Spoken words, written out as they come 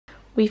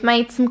We've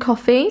made some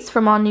coffees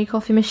from our new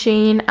coffee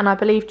machine, and I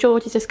believe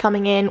George is just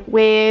coming in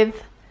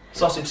with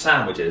sausage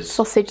sandwiches.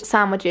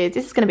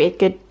 This is going to be a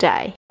good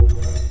day.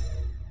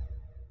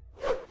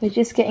 We're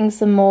just getting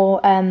some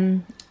more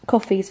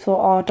coffees for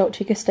our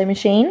Dolce Gusto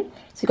machine.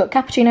 So we've got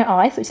cappuccino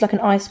ice, which is like an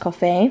iced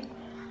coffee.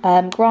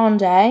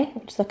 Grande,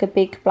 which is like a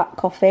big black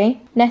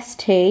coffee.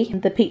 Nestea,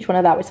 the peach one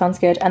of that, which sounds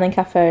good. And then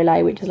Cafe au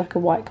lait, which is like a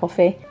white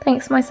coffee.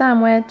 Thanks for my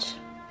sandwich.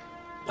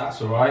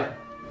 That's alright.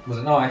 Was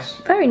it nice?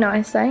 Very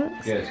nice,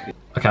 thanks. Good.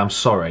 Okay, I'm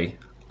sorry.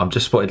 I've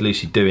just spotted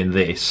Lucy doing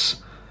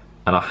this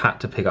and I had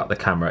to pick up the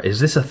camera. Is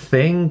this a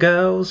thing,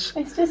 girls?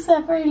 It's just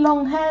a very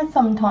long hair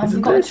sometimes.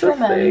 You've got to trim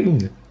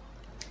them.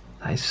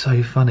 That is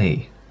so funny.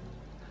 Do you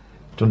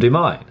want to do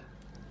mine?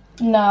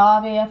 No,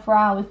 I'll be here for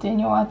hours doing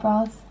your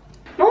eyebrows.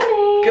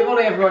 Morning! Good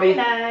morning, everybody.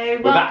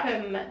 Hello,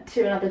 welcome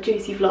to another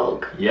juicy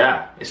vlog.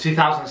 Yeah, it's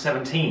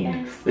 2017.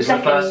 Yes, this is the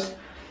first.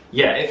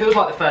 Yeah, it feels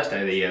like the first day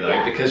of the year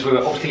though, because we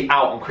were obviously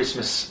out on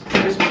Christmas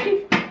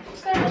Eve.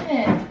 What's going on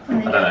here? I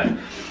don't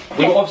know.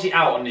 We were obviously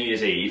out on New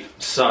Year's Eve,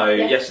 so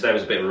yesterday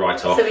was a bit of a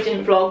write-off. So we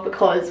didn't vlog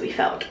because we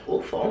felt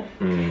awful.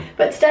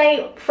 But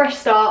today, fresh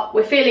start,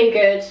 we're feeling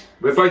good.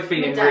 We're both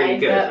feeling really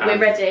good. But we're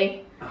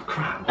ready. Oh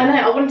crap. I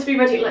know, I wanted to be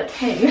ready at like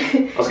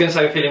 10. I was going to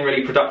say we're feeling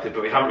really productive,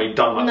 but we haven't really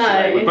done much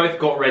today. We both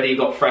got ready,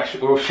 got fresh,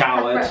 we're all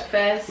showered. Had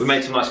breakfast. We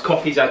made some nice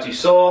coffees as you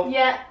saw.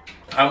 Yeah.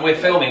 And we're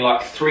filming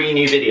like 3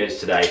 new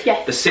videos today.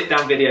 Yes. The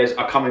sit-down videos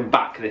are coming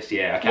back this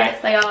year, okay?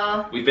 Yes, they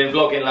are. We've been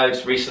vlogging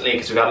loads recently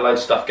because we've had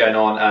loads of stuff going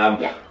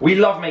on. We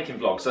love making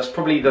vlogs. That's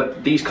probably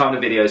these kind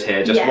of videos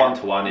here, just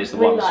one-to-one is the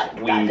ones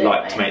we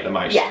like to make the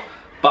most. Yeah.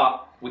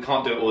 But we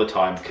can't do it all the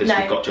time because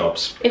we've got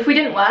jobs. If we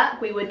didn't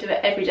work, we would do it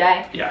every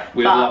day. Yeah,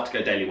 we would love to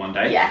go daily one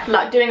day. Yeah,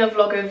 like doing a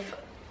vlog of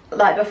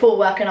like before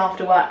work and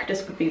after work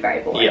just would be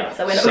very boring. Yeah,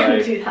 so we're not going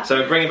to do that. So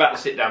we're bringing back the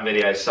sit down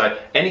videos. So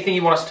anything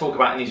you want us to talk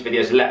about in these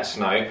videos, let us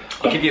know.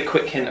 I'll give you a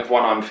quick hint of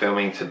what I'm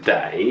filming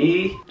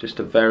today. Just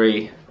a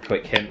very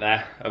quick hint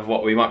there of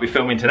what we might be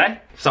filming today.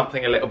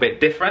 Something a little bit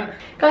different.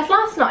 Guys,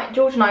 last night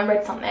George and I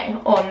read something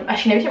on,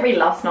 actually no, we didn't read it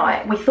last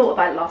night, we thought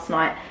about it last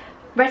night.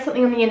 Read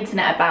something on the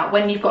internet about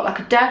when you've got like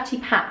a dirty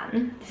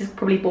pan. This is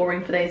probably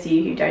boring for those of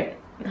you who don't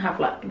have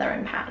like their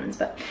own pans,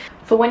 but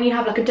for when you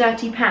have like a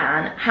dirty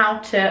pan, how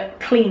to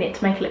clean it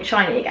to make it look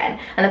shiny again.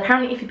 And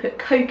apparently if you put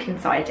Coke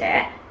inside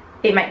it,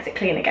 it makes it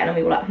clean again, and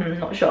we were like,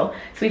 not sure.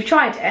 So we've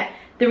tried it.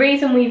 The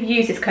reason we've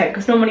used this Coke,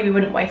 because normally we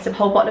wouldn't waste a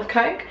whole bottle of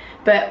Coke,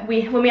 but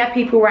when we had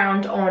people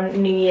around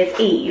on New Year's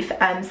Eve,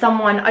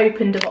 someone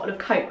opened a bottle of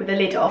Coke with the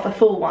lid off, a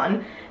full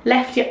one,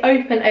 left it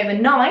open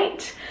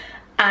overnight,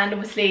 and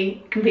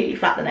obviously completely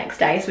flat the next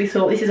day. So we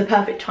thought this is a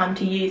perfect time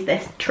to use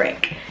this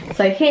trick.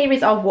 So here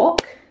is our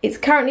wok. It's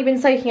currently been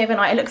soaking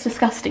overnight. It looks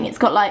disgusting. It's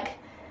got like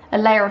a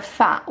layer of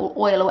fat or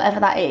oil or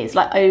whatever that is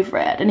like over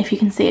it. And if you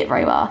can see it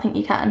very well, I think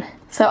you can.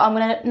 So I'm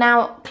gonna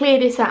now clear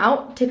this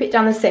out, tip it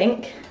down the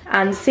sink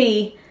and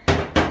see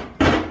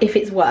if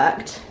it's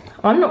worked.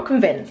 I'm not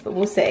convinced, but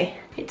we'll see.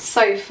 It's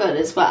so full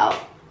as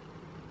well.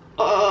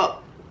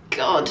 Oh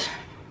God.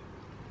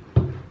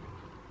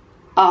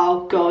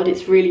 Oh God,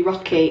 it's really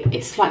rocky.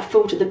 It's like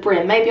full to the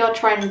brim. Maybe I'll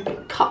try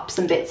and cup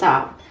some bits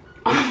out.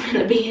 I'm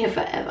gonna be here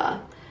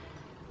forever.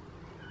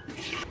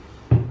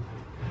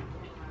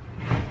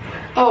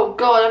 Oh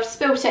God, I've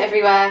spilt it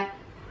everywhere.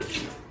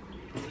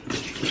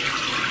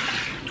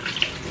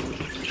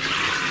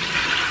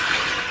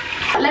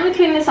 Let me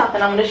clean this up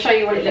and I'm gonna show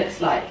you what it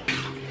looks like.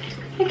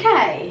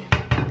 Okay,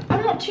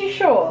 I'm not too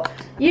sure.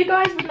 You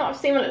guys would not have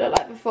seen what it looked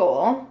like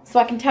before, so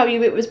I can tell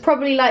you it was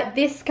probably like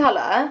this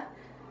colour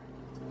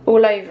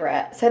all over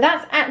it. So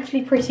that's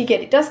actually pretty good.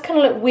 It does kind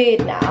of look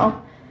weird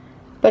now,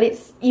 but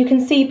you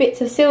can see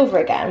bits of silver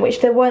again,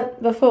 which there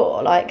weren't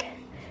before. Like,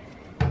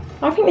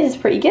 I think this is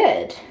pretty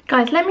good.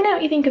 Guys, let me know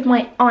what you think of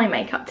my eye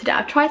makeup today.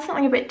 I've tried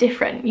something a bit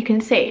different. You can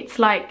see it's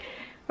like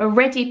a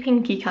reddy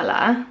pinky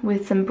colour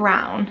with some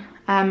brown.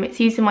 It's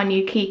using my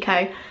new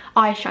Kiko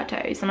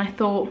eyeshadows, and I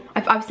thought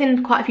I've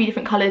seen quite a few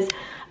different colours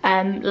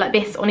like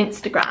this on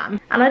Instagram,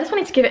 and I just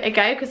wanted to give it a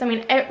go because I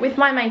mean with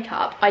my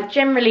makeup I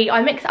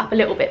mix it up a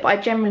little bit, but I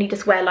generally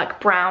just wear like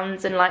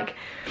browns and like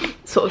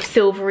sort of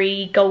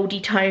silvery goldy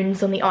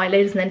tones on the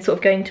eyelids and then sort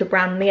of going to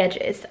brown on the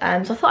edges. So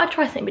I thought I'd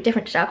try something a bit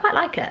different today. I quite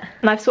like it,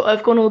 and I've sort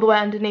of gone all the way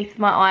underneath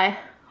my eye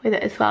with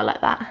it as well,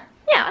 like that.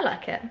 Yeah, I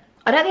like it.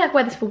 I don't think I can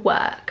wear this for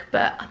work,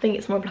 but I think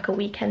it's more of like a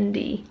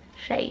weekendy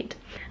shade.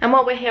 And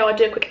while we're here, I'll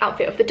do a quick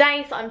outfit of the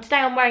day. So today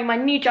I'm wearing my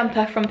new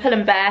jumper from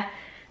Pull & Bear.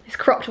 This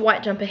cropped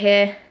white jumper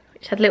here,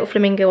 which had a little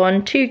flamingo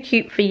on. Too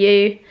cute for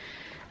you.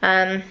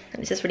 And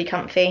it's just really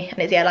comfy, and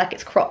it's, yeah, like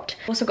it's cropped.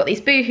 Also got these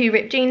Boohoo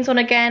ripped jeans on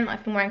again.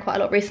 I've been wearing quite a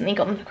lot recently,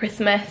 got them for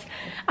Christmas.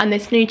 And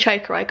this new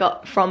choker I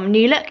got from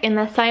New Look in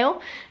their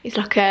sale. It's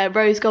like a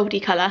rose goldy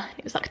colour.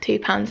 It was like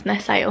 £2 in their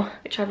sale,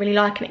 which I really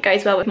like, and it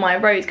goes well with my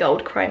rose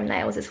gold chrome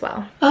nails as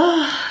well.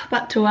 Oh,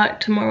 back to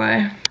work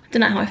tomorrow. I don't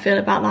know how I feel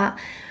about that.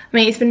 I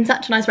mean, it's been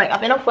such a nice break.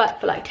 I've been off work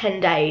for like 10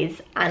 days,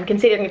 and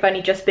considering I've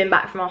only just been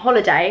back from a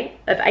holiday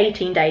of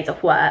 18 days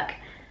off work,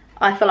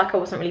 I feel like I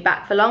wasn't really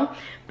back for long.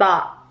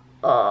 But,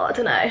 oh, I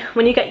don't know.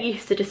 When you get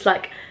used to just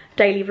like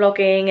daily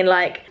vlogging and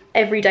like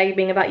every day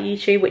being about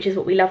YouTube, which is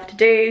what we love to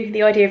do.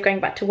 The idea of going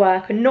back to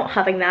work and not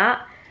having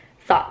that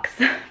sucks.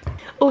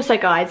 Also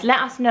guys,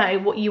 let us know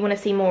what you want to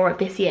see more of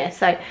this year.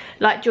 So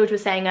like George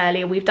was saying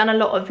earlier, we've done a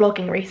lot of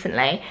vlogging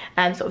recently,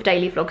 sort of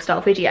daily vlog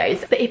style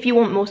videos. But if you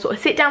want more sort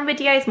of sit down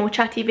videos, more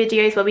chatty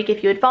videos where we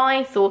give you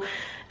advice or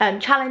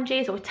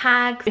challenges or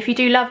tags, if you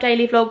do love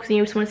daily vlogs and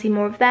you just want to see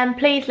more of them,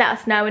 please let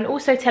us know. And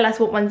also tell us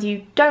what ones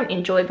you don't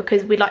enjoy,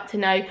 because we'd like to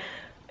know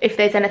if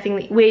there's anything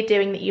that we're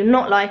doing that you're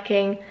not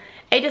liking.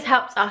 It just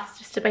helps us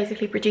just to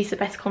basically produce the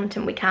best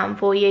content we can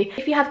for you.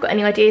 If you have got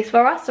any ideas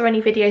for us or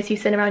any videos you've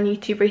seen around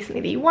YouTube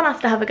recently that you want us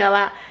to have a go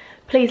at,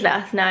 please let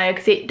us know,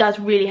 because it does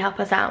really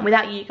help us out. And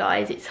without you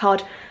guys, it's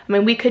hard. I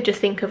mean, we could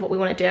just think of what we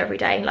want to do every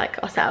day,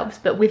 like ourselves,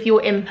 but with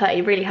your input,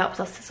 it really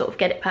helps us to sort of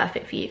get it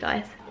perfect for you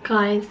guys.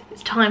 Guys,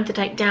 it's time to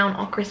take down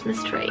our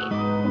Christmas tree.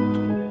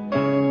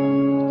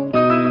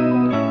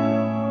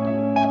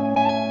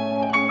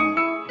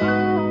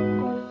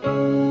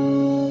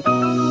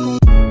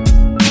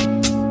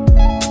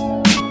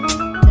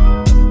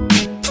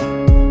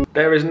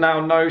 There is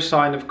now no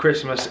sign of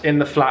Christmas in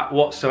the flat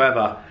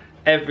whatsoever.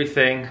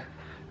 Everything,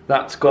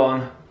 that's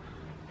gone.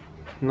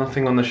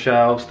 Nothing on the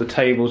shelves, the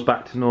table's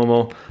back to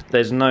normal.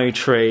 There's no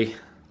tree,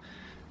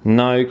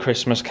 no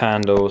Christmas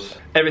candles.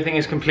 Everything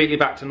is completely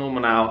back to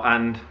normal now,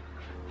 and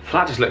the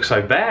flat just looks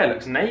so bare, it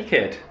looks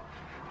naked.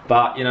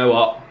 But you know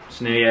what,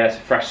 it's New Year, it's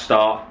a fresh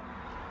start.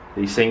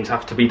 These things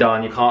have to be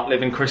done. You can't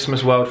live in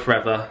Christmas world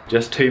forever.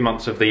 Just 2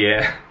 months of the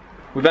year.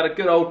 We've had a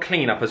good old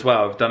clean up as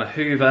well. We've done a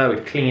hoover,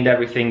 we've cleaned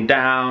everything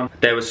down.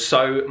 There was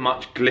so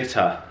much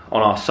glitter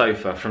on our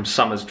sofa from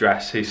Summer's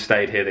dress, who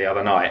stayed here the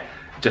other night.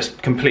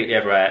 Just completely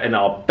everywhere, in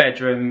our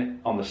bedroom,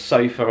 on the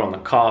sofa, on the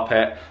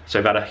carpet. So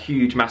we've had a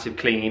huge, massive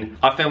clean.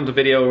 I filmed a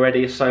video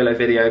already, a solo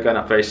video going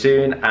up very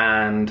soon,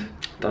 and I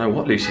don't know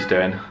what Lucy's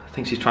doing. I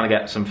think she's trying to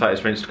get some photos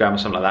for Instagram or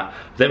something like that.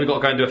 Then we've got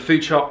to go and do a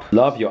food shop.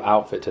 Love your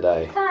outfit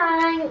today.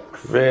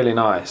 Thanks. Really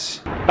nice.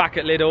 Back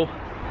at Lidl.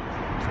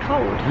 It's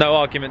cold. No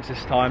arguments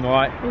this time, all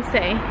right? We'll see.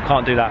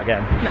 Can't do that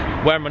again.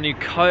 No. Wearing my new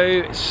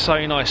coat, it's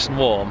so nice and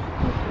warm.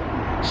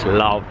 It's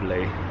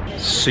lovely.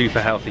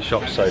 Super healthy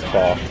shop so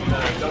far.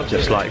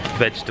 Just like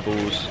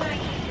vegetables,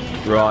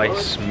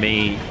 rice,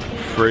 meat,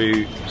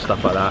 fruit,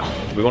 stuff like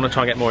that. We want to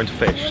try and get more into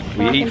fish.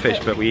 We eat fish,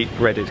 but we eat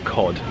breaded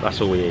cod. That's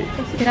all we eat.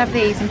 You could have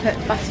these and put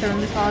butter on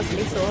the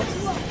parsley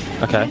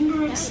sauce. Okay.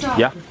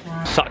 Yeah.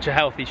 Such a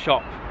healthy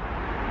shop.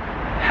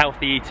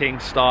 Healthy eating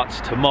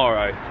starts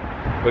tomorrow.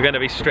 We're going to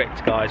be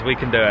strict, guys. We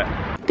can do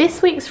it.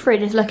 This week's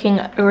fridge is looking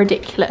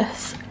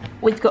ridiculous.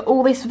 We've got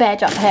all this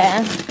veg up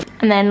here,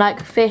 and then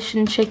like fish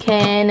and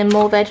chicken and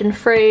more veg and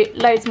fruit.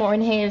 Loads more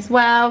in here as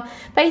well.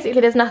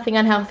 Basically, there's nothing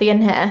unhealthy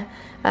in here,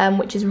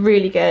 which is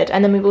really good.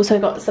 And then we've also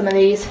got some of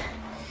these,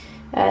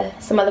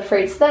 some other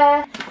fruits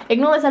there.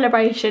 Ignore the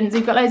celebrations.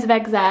 We've got loads of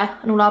eggs there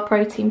and all our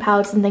protein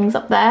powders and things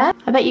up there.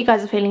 I bet you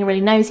guys are feeling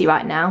really nosy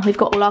right now. We've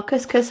got all our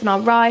couscous and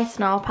our rice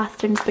and our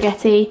pasta and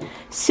spaghetti,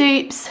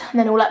 soups, and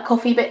then all like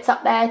coffee bits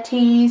up there,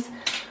 teas,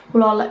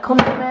 all our like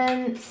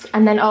condiments,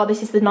 and then, oh,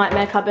 this is the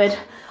nightmare cupboard.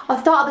 I'll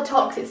start at the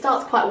top because it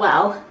starts quite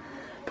well.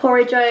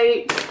 Porridge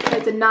oats,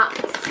 loads of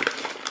nuts,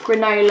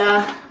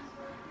 granola.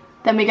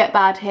 Then we get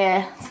bad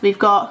here. So we've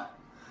got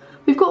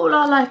all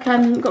our like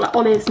we've got like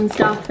olives and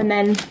stuff, and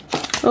then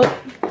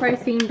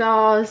protein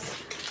bars,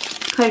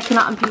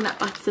 coconut and peanut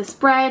butter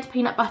spread,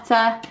 peanut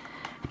butter.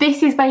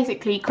 This is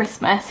basically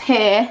Christmas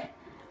here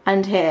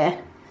and here.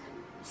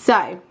 So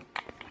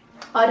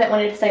I don't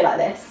want it to stay like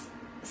this.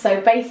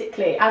 So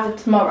basically, as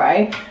of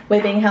tomorrow,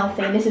 we're being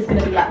healthy, and this is going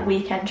to be like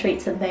weekend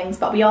treats and things,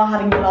 but we are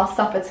having the last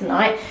supper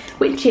tonight,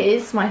 which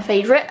is my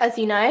favourite, as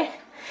you know,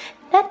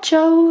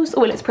 nachos.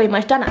 Oh, well, it's pretty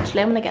much done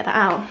actually. I'm going to get that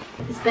out.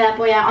 This bad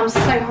boy out. I'm so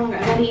hungry.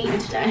 I've only eaten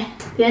today.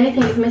 The only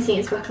thing it's missing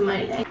is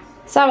guacamole.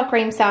 Sour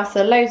cream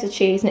salsa, loads of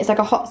cheese, and it's like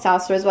a hot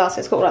salsa as well, so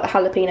it's got all like the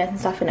jalapenos and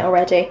stuff in it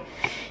already.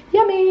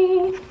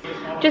 Yummy!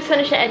 Just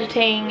finished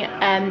editing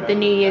the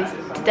New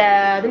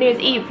Year's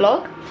Eve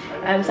vlog.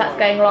 So that's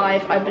going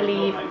live, I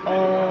believe,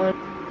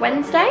 on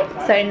Wednesday,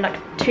 so in like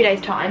 2 days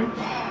time.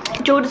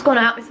 George has gone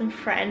out with some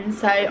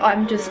friends, so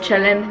I'm just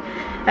chilling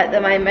at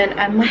the moment,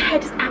 and my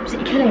head is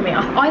absolutely killing me.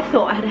 I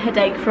thought I had a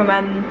headache from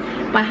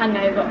my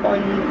hangover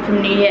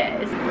from New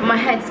Year's. My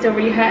head's still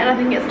really hurting. I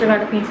think it's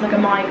developing into like a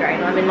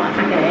migraine. I'm in like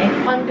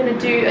agony. I'm gonna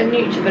do a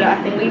NutriBullet.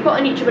 I think we got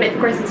a NutriBullet for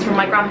Christmas from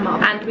my grandma,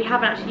 and we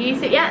haven't actually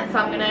used it yet, so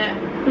I'm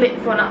gonna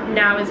blitz one up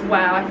now as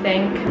well, I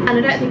think. And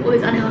I don't think all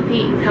this unhealthy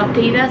eating's helped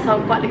either, so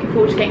I'm quite looking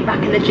forward to getting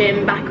back in the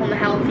gym, back on the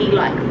healthy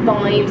like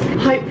vibes.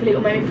 Hopefully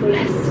it'll make me feel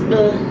less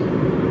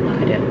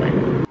like I do at the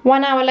moment.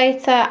 1 hour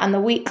later, and the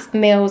week's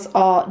meals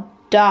are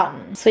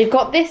done. So we've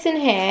got this in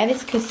here,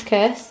 this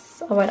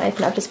couscous. I won't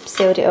open it, I've just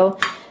sealed it all.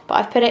 But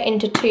I've put it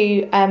into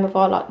 2 of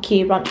our like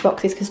cube lunch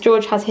boxes, because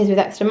George has his with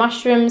extra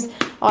mushrooms.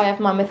 I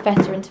have mine with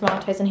feta and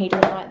tomatoes, and he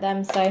doesn't like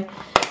them, so I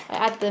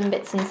add them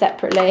bits in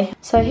separately.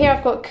 So here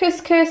I've got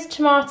couscous,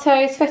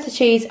 tomatoes, feta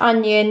cheese,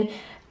 onion,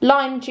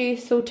 lime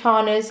juice,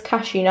 sultanas,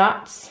 cashew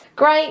nuts,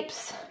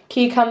 grapes,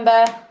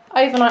 cucumber,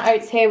 overnight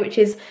oats here, which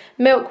is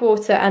milk,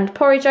 water and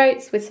porridge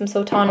oats with some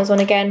sultanas on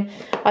again.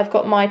 I've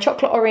got my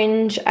chocolate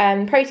orange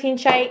protein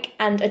shake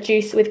and a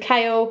juice with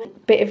kale,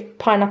 bit of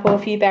pineapple, a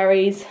few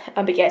berries,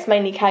 but yeah, it's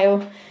mainly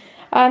kale.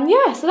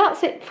 Yeah, so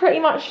that's it pretty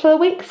much for the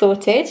week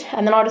sorted.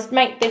 And then I'll just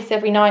make this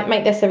every night,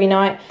 make this every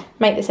night,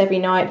 make this every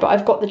night. But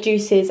I've got the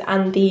juices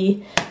and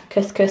the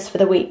couscous for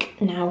the week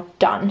now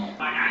done.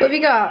 What have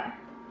you got?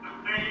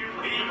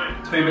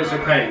 2 bits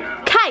of cake.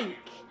 Cake?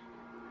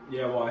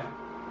 Yeah, why?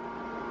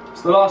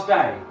 It's the last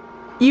day.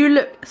 You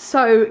look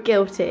so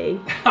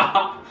guilty.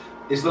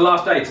 It's the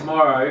last day.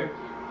 Tomorrow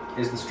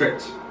is the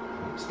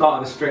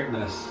start of the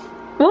strictness.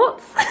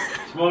 What?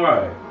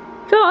 Tomorrow.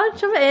 Go on,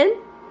 shove it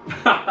in.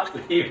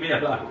 Leave me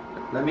alone.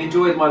 Let me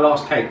enjoy my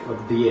last cake for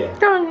the year.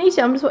 Go on, eat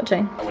it, I'm just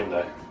watching. A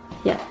window.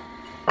 Yeah.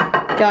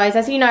 Guys,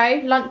 as you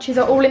know, lunches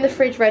are all in the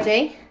fridge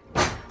ready.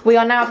 We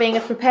are now being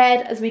as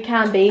prepared as we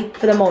can be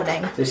for the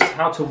morning. This is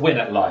how to win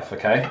at life,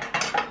 okay?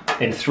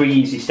 In 3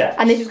 easy steps.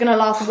 And this is going to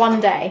last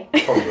one day.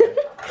 Probably.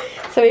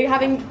 So we're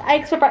having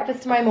eggs for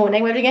breakfast tomorrow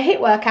morning. We're doing a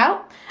HIIT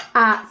workout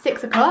at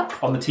 6 o'clock.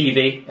 On the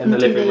TV in the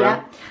living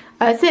room.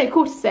 Yeah. It's at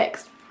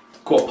 5:45.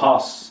 Quarter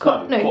past 6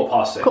 no, till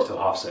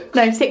 6:30.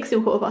 No, 6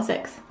 till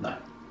 6:15. No.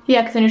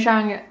 Yeah, because then you're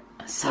showering at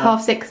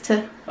 6:30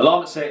 to...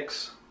 Alarm at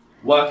 6,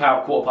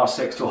 workout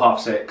 6:15 till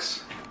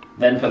 6:30.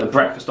 Then put the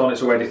breakfast on,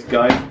 it's all ready to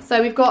go.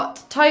 So we've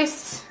got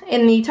toast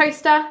in the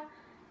toaster,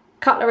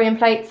 cutlery and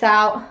plates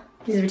out.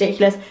 This is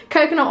ridiculous.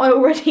 Coconut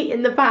oil ready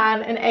in the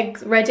pan and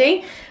eggs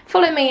ready.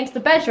 Follow me into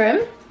the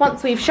bedroom.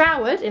 Once we've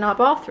showered in our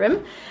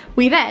bathroom,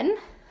 we then...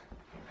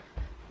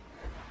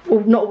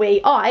 Well, not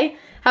we, I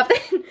have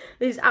then...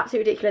 This is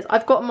absolutely ridiculous.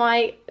 I've got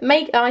my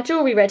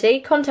jewellery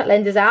ready, contact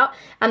lenses out,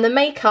 and the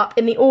makeup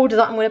in the order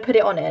that I'm going to put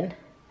it on in.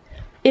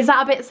 Is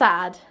that a bit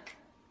sad?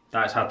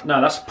 That's how,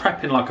 no, that's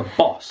prepping like a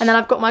boss. And then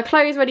I've got my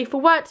clothes ready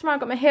for work tomorrow. I've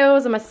got my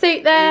heels and my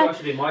suit there. I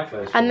should do my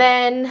clothes. And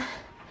then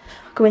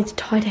I'll go into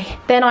tidy.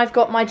 Then I've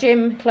got my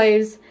gym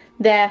clothes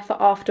there for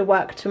after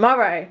work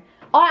tomorrow.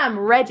 I am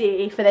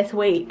ready for this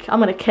week. I'm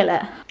gonna kill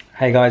it.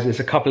 Hey guys, it's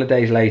a couple of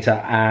days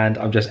later and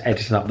I'm just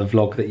editing up the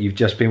vlog that you've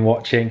just been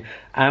watching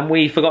and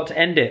we forgot to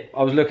end it.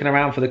 I was looking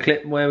around for the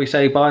clip where we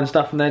say bye and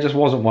stuff and there just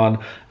wasn't one.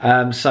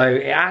 So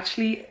it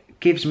actually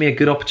gives me a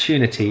good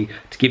opportunity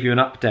to give you an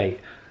update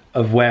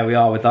of where we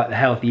are with like the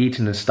healthy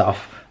eating and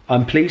stuff.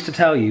 I'm pleased to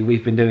tell you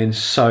we've been doing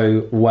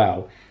so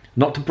well.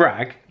 Not to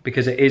brag,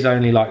 because it is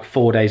only like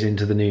 4 days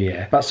into the new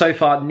year. But so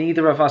far,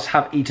 neither of us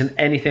have eaten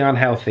anything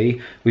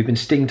unhealthy. We've been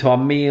sticking to our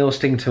meals,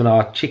 sticking to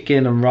our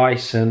chicken and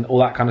rice and all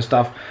that kind of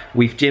stuff.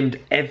 We've gymmed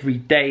every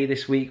day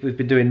this week. We've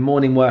been doing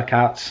morning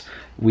workouts.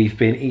 We've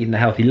been eating the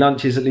healthy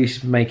lunches that Lucy's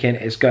been making.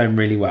 It's going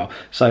really well.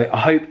 So I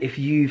hope if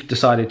you've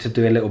decided to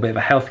do a little bit of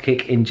a health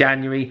kick in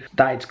January,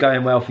 that it's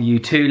going well for you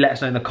too. Let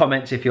us know in the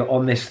comments if you're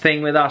on this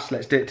thing with us.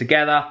 Let's do it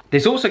together.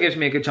 This also gives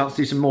me a good chance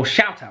to do some more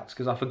shout outs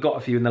because I forgot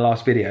a few in the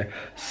last video.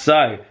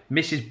 So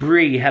Mrs.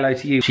 Bree, hello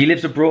to you. She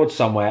lives abroad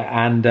somewhere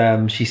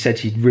and she said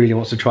she really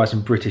wants to try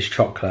some British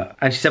chocolate.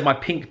 And she said my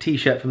pink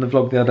t-shirt from the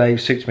vlog the other day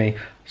suits me.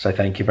 So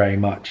thank you very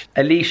much.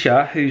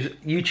 Alicia, whose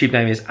YouTube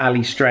name is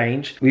Ali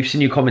Strange. We've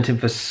seen you commenting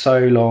for so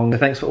long.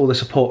 Thanks for all the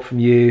support from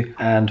you.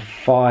 And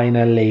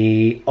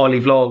finally, Ollie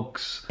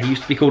Vlogs. He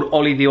used to be called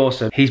Ollie the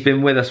Awesome. He's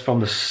been with us from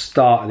the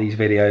start of these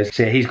videos.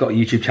 So yeah, he's got a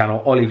YouTube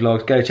channel, Ollie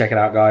Vlogs. Go check it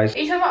out, guys. Are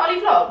you talking about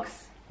Ollie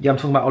Vlogs? Yeah, I'm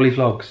talking about Ollie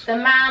Vlogs. The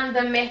man,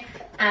 the myth,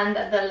 and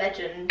the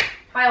legend.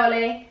 Hi,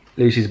 Ollie.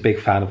 Lucy's a big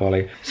fan of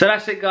Ollie. So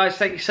that's it guys,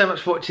 thank you so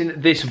much for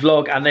watching this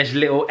vlog and this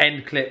little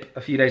end clip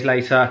a few days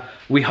later.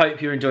 We hope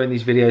you're enjoying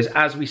these videos.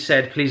 As we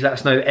said, please let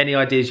us know any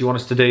ideas you want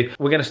us to do.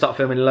 We're going to start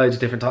filming loads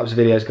of different types of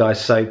videos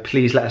guys, so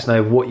please let us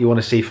know what you want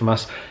to see from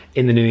us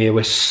in the new year.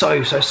 We're so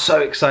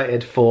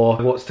excited for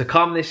what's to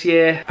come this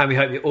year and we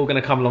hope you're all going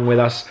to come along with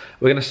us.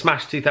 We're going to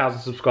smash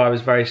 2,000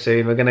 subscribers very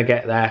soon. We're going to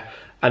get there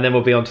and then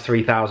we'll be on to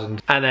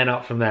 3,000 and then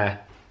up from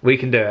there. We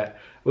can do it.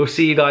 We'll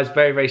see you guys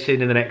very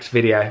soon in the next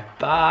video.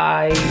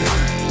 Bye.